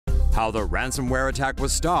how the ransomware attack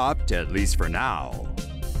was stopped, at least for now.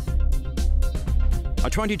 A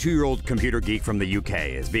 22-year-old computer geek from the UK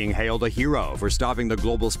is being hailed a hero for stopping the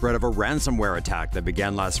global spread of a ransomware attack that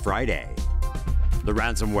began last Friday. The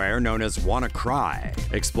ransomware, known as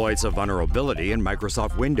WannaCry, exploits a vulnerability in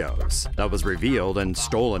Microsoft Windows that was revealed in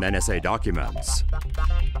stolen NSA documents.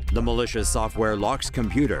 The malicious software locks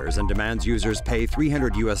computers and demands users pay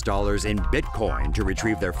 $300 in Bitcoin to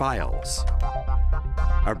retrieve their files.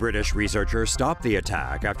 A British researcher stopped the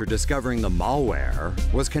attack after discovering the malware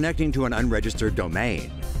was connecting to an unregistered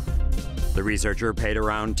domain. The researcher paid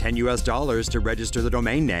around $10 to register the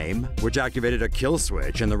domain name, which activated a kill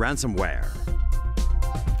switch in the ransomware.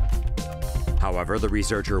 However, the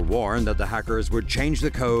researcher warned that the hackers would change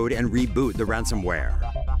the code and reboot the ransomware.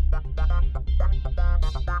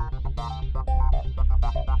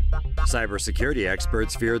 Cybersecurity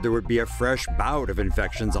experts feared there would be a fresh bout of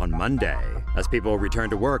infections on Monday as people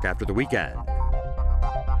returned to work after the weekend.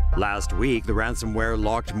 Last week, the ransomware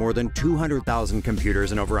locked more than 200,000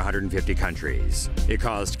 computers in over 150 countries. It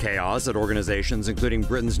caused chaos at organizations including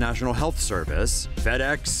Britain's National Health Service,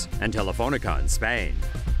 FedEx, and Telefonica in Spain.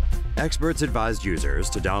 Experts advised users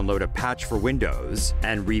to download a patch for Windows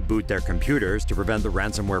and reboot their computers to prevent the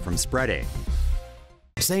ransomware from spreading.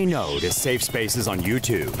 Say no to safe spaces on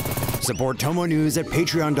YouTube. Support TomoNews at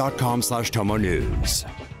patreon.com/TomoNews.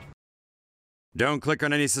 Don't click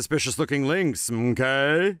on any suspicious-looking links,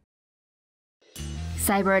 okay?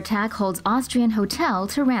 Cyber attack holds Austrian hotel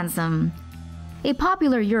to ransom. A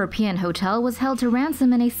popular European hotel was held to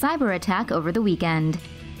ransom in a cyber attack over the weekend.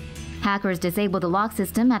 Hackers disabled the lock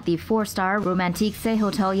system at the 4-star Romantiksee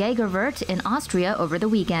Hotel Jägerwert in Austria over the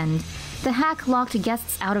weekend. The hack locked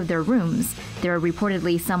guests out of their rooms. There are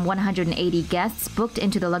reportedly some 180 guests booked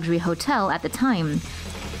into the luxury hotel at the time.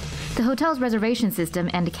 The hotel's reservation system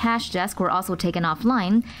and cash desk were also taken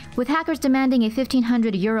offline, with hackers demanding a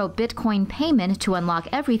 €1,500 Bitcoin payment to unlock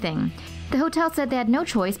everything. The hotel said they had no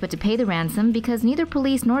choice but to pay the ransom because neither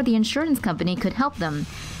police nor the insurance company could help them.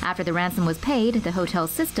 After the ransom was paid, the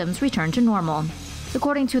hotel's systems returned to normal.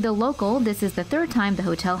 According to The Local, this is the third time the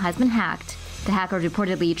hotel has been hacked. The hacker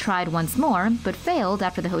reportedly tried once more, but failed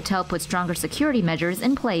after the hotel put stronger security measures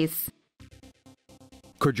in place.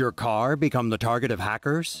 Could your car become the target of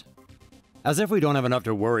hackers? As if we don't have enough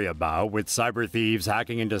to worry about with cyber thieves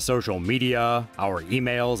hacking into social media, our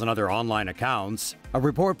emails, and other online accounts, a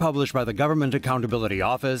report published by the Government Accountability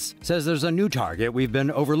Office says there's a new target we've been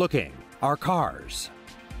overlooking: our cars.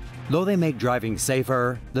 Though they make driving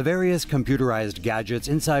safer, the various computerized gadgets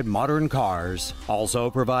inside modern cars also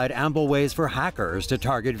provide ample ways for hackers to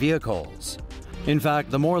target vehicles. In fact,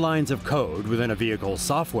 the more lines of code within a vehicle's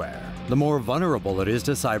software, the more vulnerable it is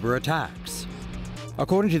to cyber attacks.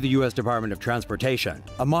 According to the U.S. Department of Transportation,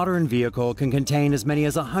 a modern vehicle can contain as many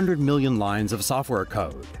as 100 million lines of software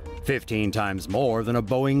code, 15 times more than a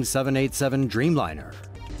Boeing 787 Dreamliner.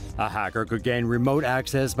 A hacker could gain remote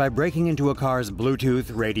access by breaking into a car's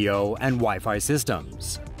Bluetooth, radio, and Wi-Fi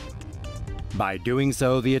systems. By doing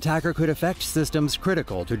so, the attacker could affect systems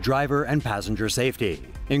critical to driver and passenger safety,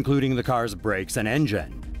 including the car's brakes and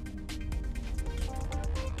engine.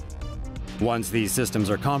 Once these systems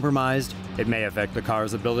are compromised, it may affect the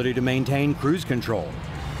car's ability to maintain cruise control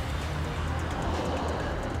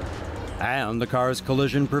and the car's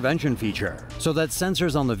collision prevention feature, so that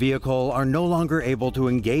sensors on the vehicle are no longer able to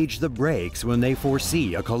engage the brakes when they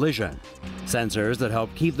foresee a collision. Sensors that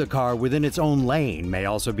help keep the car within its own lane may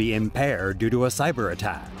also be impaired due to a cyber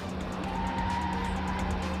attack.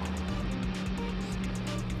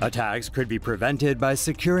 Attacks could be prevented by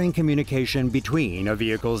securing communication between a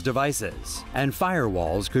vehicle's devices, and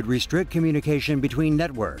firewalls could restrict communication between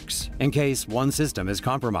networks in case one system is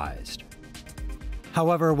compromised.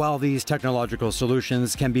 However, while these technological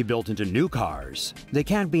solutions can be built into new cars, they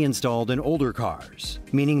can't be installed in older cars,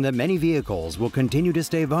 meaning that many vehicles will continue to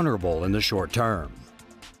stay vulnerable in the short term.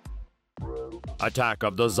 Attack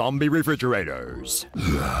of the zombie refrigerators.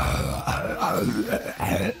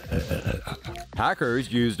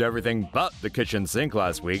 Hackers used everything but the kitchen sink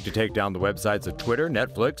last week to take down the websites of Twitter,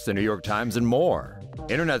 Netflix, the New York Times, and more.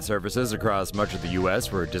 Internet services across much of the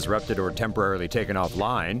U.S. were disrupted or temporarily taken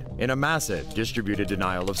offline in a massive distributed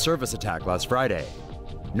denial of service attack last Friday.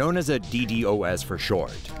 Known as a DDoS for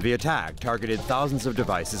short, the attack targeted thousands of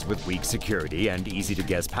devices with weak security and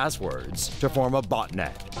easy-to-guess passwords to form a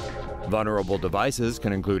botnet. Vulnerable devices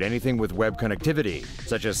can include anything with web connectivity,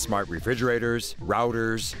 such as smart refrigerators,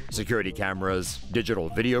 routers, security cameras, digital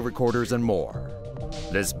video recorders, and more.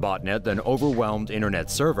 This botnet then overwhelmed internet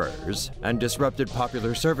servers and disrupted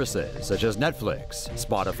popular services such as Netflix,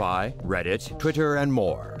 Spotify, Reddit, Twitter, and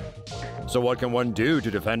more. So what can one do to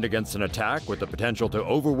defend against an attack with the potential to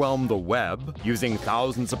overwhelm the web using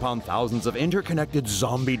thousands upon thousands of interconnected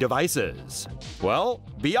zombie devices? Well,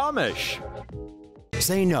 be Amish.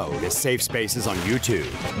 Say no to safe spaces on YouTube.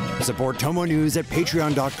 Support TomoNews at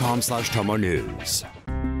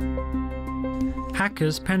patreon.com/TomoNews.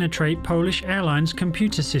 Hackers penetrate Polish airlines'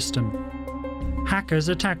 computer system. Hackers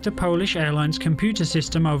attacked a Polish airline's computer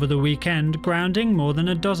system over the weekend, grounding more than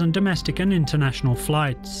a dozen domestic and international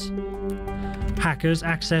flights. Hackers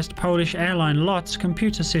accessed Polish airline LOT's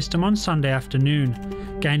computer system on Sunday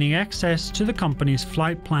afternoon, gaining access to the company's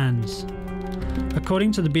flight plans.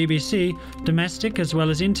 According to the BBC, domestic as well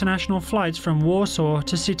as international flights from Warsaw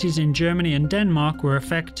to cities in Germany and Denmark were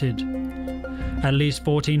affected. At least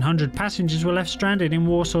 1,400 passengers were left stranded in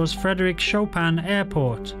Warsaw's Frederick Chopin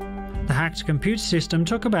Airport. The hacked computer system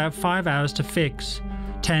took about 5 hours to fix.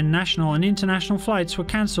 10 national and international flights were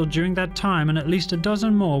cancelled during that time, and at least a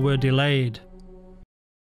dozen more were delayed.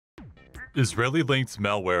 Israeli-linked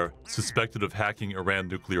malware suspected of hacking Iran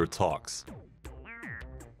nuclear talks.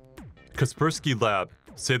 Kaspersky Lab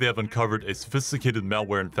say they have uncovered a sophisticated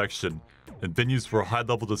malware infection in venues where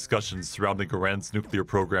high-level discussions surrounding Iran's nuclear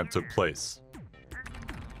program took place.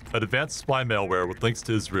 An advanced spy malware with links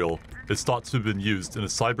to Israel is thought to have been used in a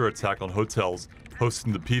cyber attack on hotels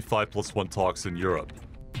hosting the P5+1 talks in Europe.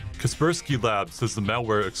 Kaspersky Lab says the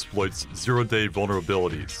malware exploits zero-day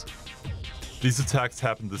vulnerabilities. These attacks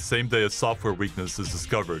happen the same day a software weakness is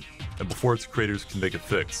discovered and before its creators can make a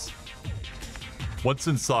fix. Once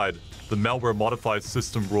inside, the malware modifies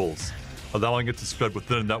system rules, allowing it to spread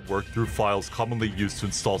within a network through files commonly used to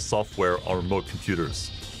install software on remote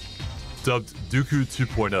computers. Dubbed Dooku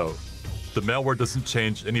 2.0, the malware doesn't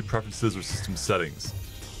change any preferences or system settings,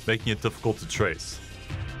 making it difficult to trace.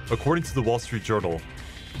 According to the Wall Street Journal,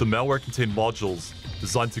 the malware contained modules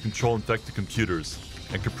designed to control infected computers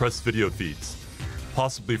and compress video feeds,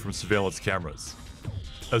 possibly from surveillance cameras.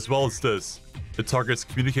 As well as this, it targets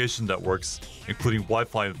communication networks, including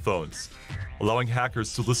Wi-Fi and phones, allowing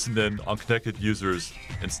hackers to listen in on connected users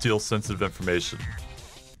and steal sensitive information.